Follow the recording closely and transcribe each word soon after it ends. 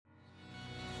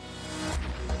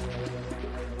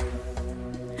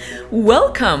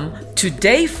Welcome to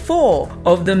day 4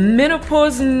 of the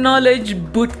Menopause Knowledge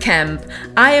Bootcamp.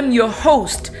 I am your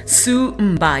host, Sue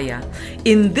Mbaya.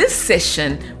 In this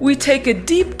session, we take a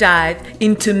deep dive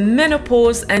into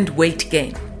menopause and weight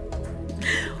gain.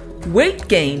 Weight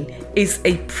gain is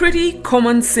a pretty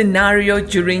common scenario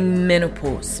during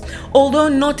menopause. Although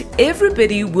not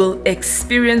everybody will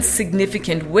experience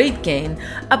significant weight gain,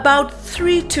 about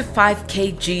 3 to 5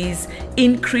 kgs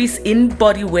increase in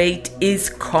body weight is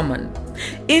common.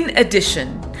 In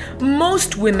addition,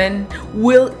 most women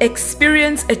will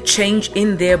experience a change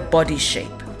in their body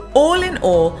shape. All in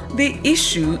all, the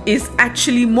issue is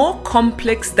actually more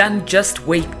complex than just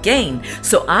weight gain,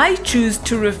 so I choose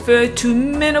to refer to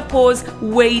menopause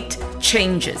weight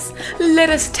changes. Let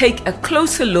us take a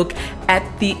closer look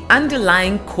at the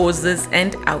underlying causes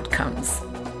and outcomes.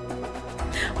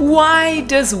 Why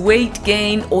does weight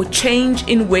gain or change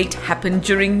in weight happen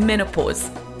during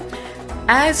menopause?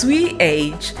 As we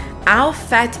age, our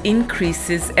fat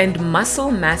increases and muscle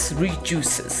mass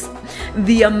reduces.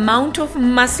 The amount of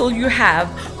muscle you have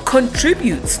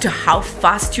contributes to how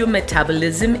fast your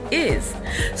metabolism is.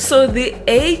 So the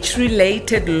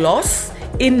age-related loss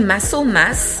in muscle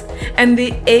mass and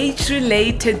the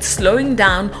age-related slowing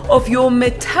down of your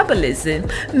metabolism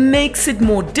makes it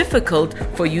more difficult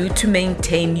for you to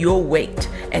maintain your weight.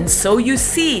 And so you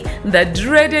see the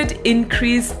dreaded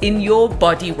increase in your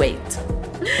body weight.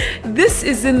 This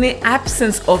is in the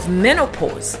absence of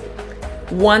menopause.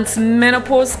 Once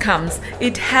menopause comes,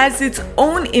 it has its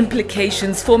own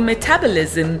implications for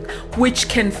metabolism, which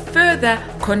can further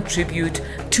contribute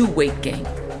to weight gain.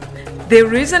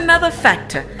 There is another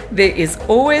factor. There is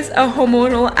always a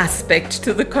hormonal aspect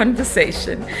to the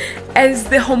conversation. As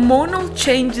the hormonal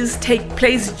changes take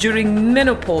place during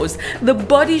menopause, the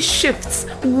body shifts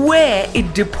where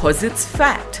it deposits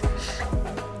fat.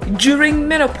 During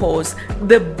menopause,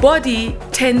 the body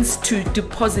tends to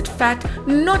deposit fat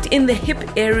not in the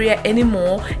hip area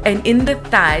anymore and in the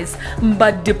thighs,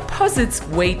 but deposits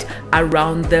weight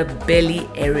around the belly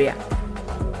area.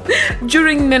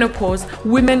 During menopause,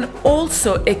 women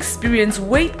also experience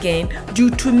weight gain due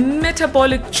to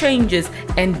metabolic changes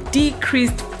and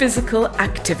decreased physical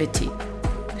activity.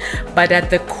 But at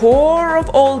the core of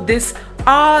all this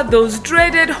are those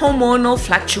dreaded hormonal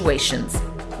fluctuations.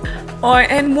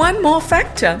 And one more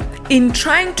factor, in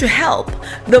trying to help,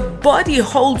 the body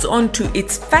holds on to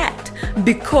its fat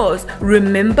because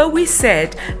remember we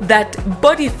said that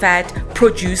body fat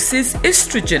produces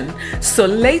estrogen. So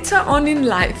later on in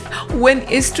life, when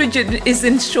estrogen is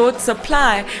in short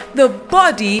supply, the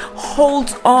body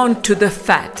holds on to the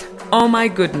fat. Oh my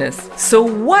goodness. So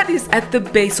what is at the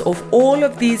base of all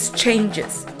of these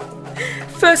changes?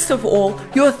 First of all,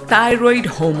 your thyroid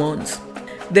hormones.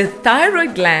 The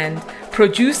thyroid gland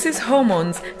produces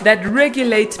hormones that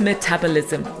regulate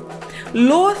metabolism.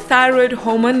 Low thyroid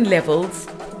hormone levels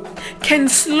can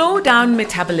slow down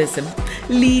metabolism,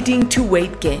 leading to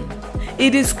weight gain.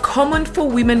 It is common for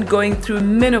women going through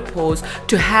menopause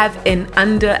to have an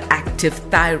underactive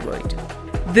thyroid.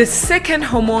 The second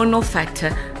hormonal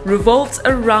factor revolves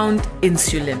around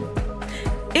insulin.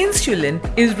 Insulin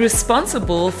is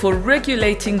responsible for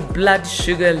regulating blood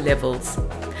sugar levels.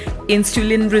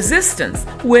 Insulin resistance,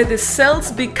 where the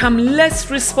cells become less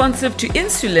responsive to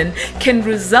insulin, can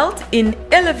result in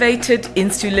elevated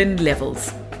insulin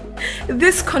levels.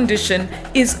 This condition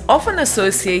is often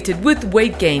associated with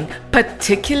weight gain,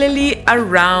 particularly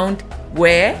around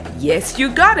where, yes, you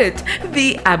got it,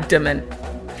 the abdomen.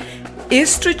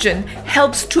 Estrogen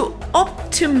helps to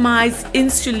optimize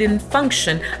insulin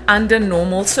function under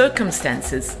normal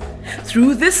circumstances.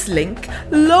 Through this link,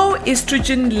 low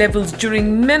estrogen levels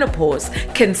during menopause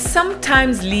can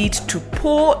sometimes lead to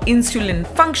poor insulin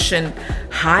function,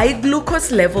 high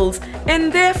glucose levels,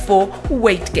 and therefore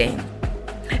weight gain.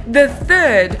 The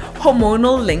third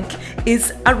hormonal link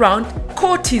is around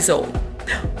cortisol.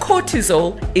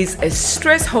 Cortisol is a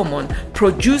stress hormone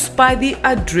produced by the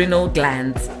adrenal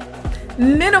glands.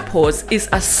 Menopause is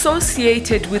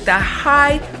associated with a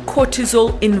high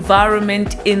cortisol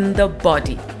environment in the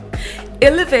body.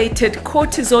 Elevated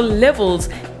cortisol levels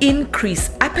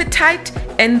increase appetite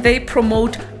and they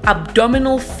promote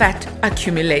abdominal fat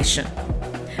accumulation.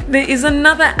 There is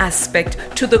another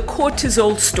aspect to the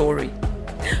cortisol story.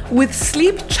 With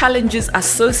sleep challenges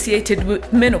associated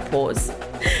with menopause,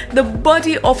 the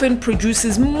body often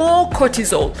produces more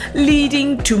cortisol,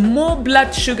 leading to more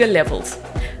blood sugar levels,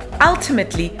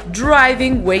 ultimately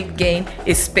driving weight gain,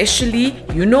 especially,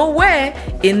 you know where,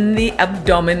 in the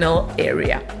abdominal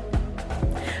area.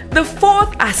 The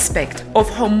fourth aspect of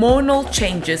hormonal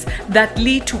changes that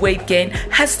lead to weight gain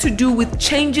has to do with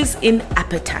changes in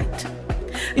appetite.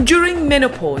 During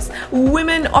menopause,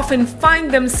 women often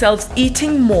find themselves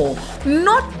eating more,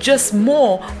 not just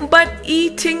more, but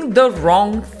eating the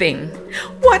wrong thing.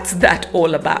 What's that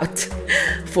all about?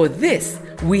 For this,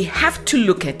 we have to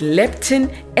look at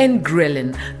leptin and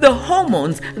ghrelin, the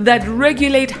hormones that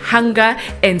regulate hunger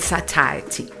and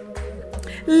satiety.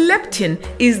 Leptin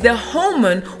is the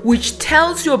hormone which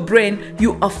tells your brain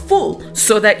you are full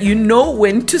so that you know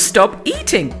when to stop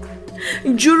eating.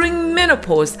 During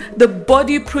menopause, the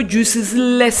body produces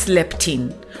less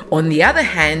leptin. On the other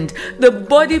hand, the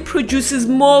body produces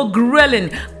more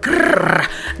ghrelin,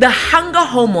 the hunger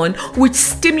hormone which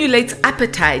stimulates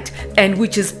appetite and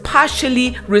which is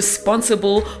partially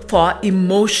responsible for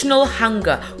emotional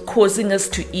hunger, causing us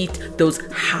to eat those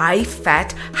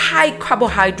high-fat,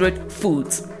 high-carbohydrate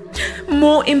foods.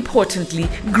 More importantly,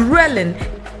 ghrelin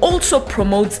also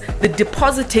promotes the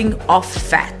depositing of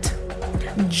fat.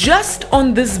 Just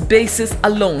on this basis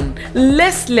alone,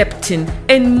 less leptin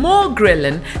and more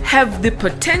ghrelin have the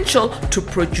potential to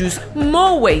produce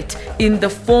more weight in the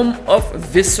form of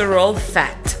visceral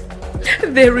fat.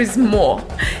 There is more.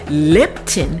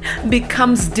 Leptin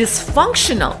becomes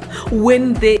dysfunctional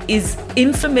when there is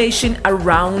inflammation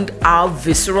around our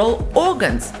visceral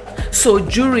organs. So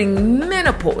during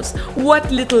menopause,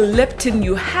 what little leptin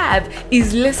you have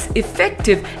is less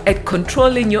effective at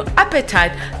controlling your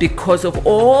appetite because of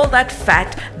all that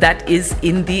fat that is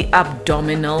in the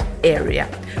abdominal area.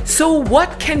 So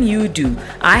what can you do?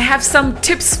 I have some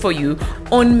tips for you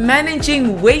on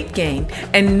managing weight gain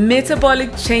and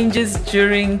metabolic changes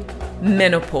during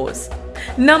menopause.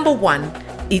 Number 1,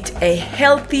 eat a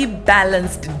healthy,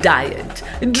 balanced diet.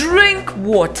 Drink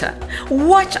water.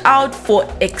 Watch out for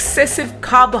excessive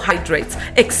carbohydrates,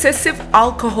 excessive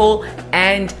alcohol,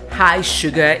 and high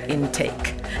sugar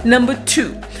intake. Number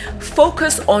 2,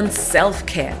 focus on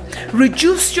self-care.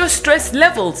 Reduce your stress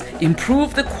levels.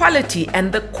 Improve the quality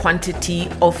and the quantity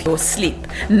of your sleep.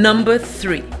 Number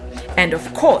 3, and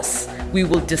of course, we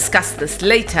will discuss this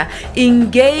later,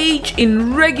 engage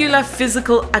in regular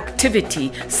physical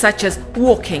activity such as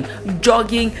walking,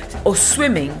 jogging, or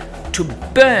swimming to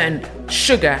burn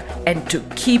sugar and to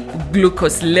keep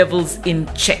glucose levels in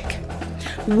check.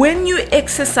 When you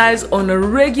exercise on a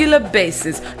regular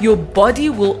basis, your body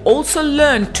will also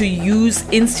learn to use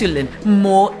insulin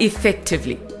more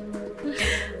effectively.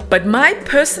 But my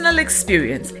personal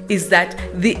experience is that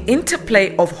the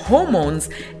interplay of hormones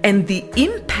and the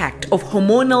impact of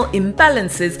hormonal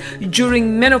imbalances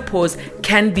during menopause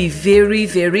can be very,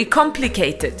 very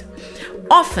complicated.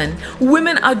 Often,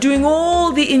 women are doing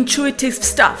all the intuitive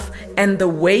stuff and the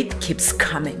weight keeps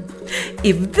coming.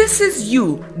 If this is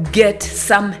you, get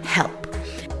some help.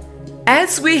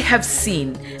 As we have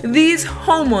seen, these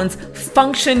hormones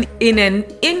function in an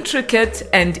intricate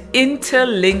and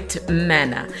interlinked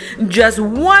manner. Just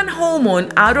one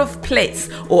hormone out of place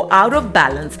or out of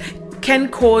balance can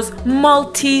cause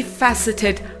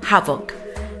multifaceted havoc.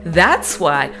 That's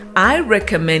why I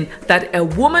recommend that a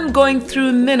woman going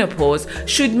through menopause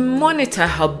should monitor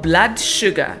her blood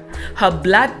sugar, her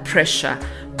blood pressure,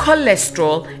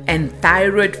 cholesterol, and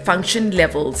thyroid function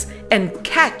levels and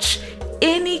catch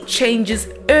any changes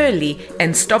early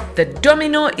and stop the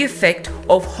domino effect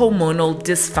of hormonal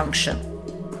dysfunction.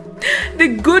 The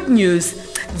good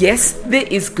news, yes, there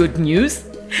is good news,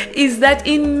 is that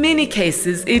in many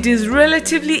cases it is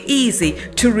relatively easy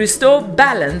to restore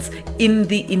balance in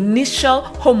the initial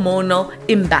hormonal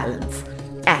imbalance.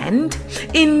 And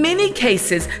in many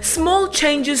cases, small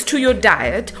changes to your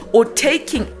diet or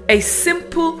taking a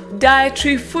simple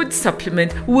dietary food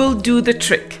supplement will do the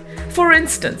trick. For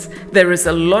instance, there is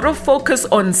a lot of focus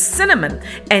on cinnamon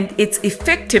and its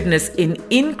effectiveness in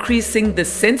increasing the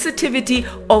sensitivity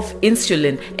of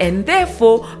insulin and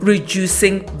therefore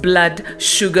reducing blood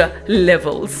sugar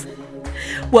levels.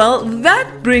 Well,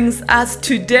 that brings us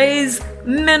to today's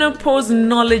Menopause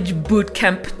Knowledge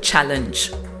Bootcamp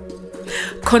Challenge.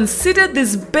 Consider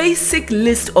this basic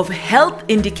list of health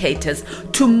indicators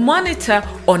to monitor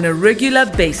on a regular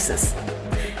basis.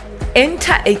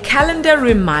 Enter a calendar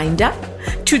reminder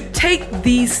to take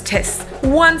these tests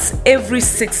once every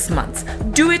 6 months.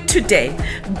 Do it today.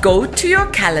 Go to your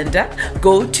calendar,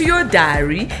 go to your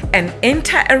diary, and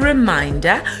enter a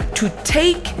reminder to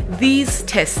take these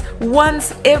tests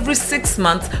once every 6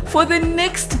 months for the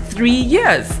next 3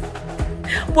 years.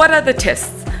 What are the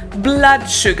tests? Blood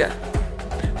sugar,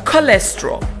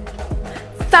 cholesterol,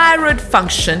 thyroid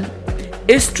function,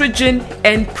 estrogen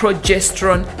and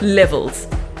progesterone levels.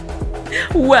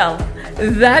 Well,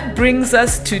 that brings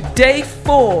us to day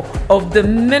 4 of the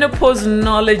Menopause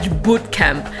Knowledge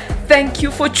Bootcamp. Thank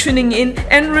you for tuning in,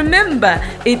 and remember,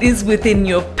 it is within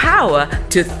your power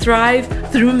to thrive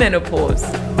through menopause.